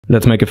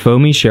Let's make a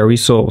foamy sherry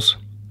sauce.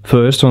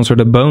 First, transfer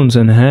the bones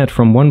and head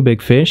from one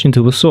big fish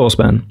into a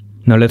saucepan.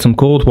 Now let some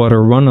cold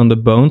water run on the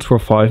bones for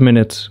 5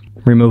 minutes.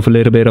 Remove a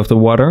little bit of the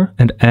water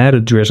and add a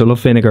drizzle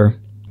of vinegar.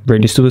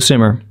 Bring this to a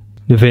simmer.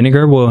 The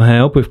vinegar will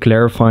help with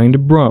clarifying the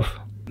broth.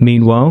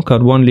 Meanwhile,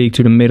 cut one leek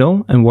to the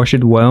middle and wash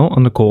it well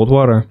on the cold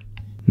water.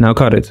 Now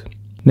cut it.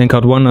 Then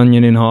cut one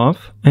onion in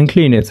half and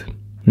clean it.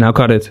 Now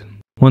cut it.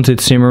 Once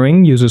it's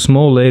simmering, use a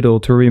small ladle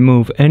to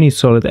remove any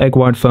solid egg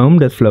white foam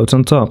that floats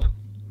on top.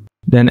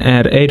 Then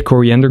add 8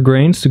 coriander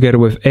grains together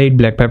with 8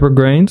 black pepper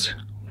grains,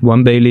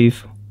 1 bay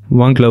leaf,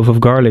 1 clove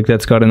of garlic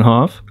that's cut in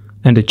half,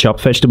 and the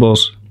chopped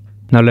vegetables.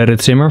 Now let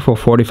it simmer for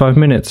 45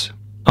 minutes.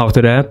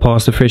 After that,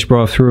 pass the fish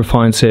broth through a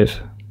fine sieve.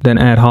 Then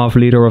add half a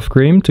liter of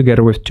cream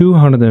together with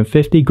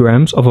 250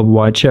 grams of a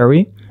white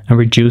cherry and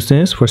reduce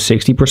this for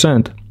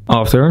 60%.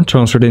 After,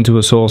 transfer it into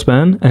a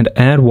saucepan and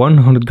add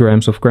 100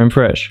 grams of creme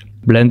fraiche.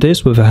 Blend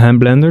this with a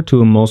hand blender to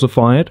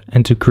emulsify it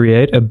and to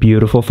create a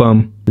beautiful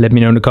foam. Let me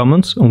know in the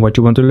comments on what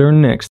you want to learn next.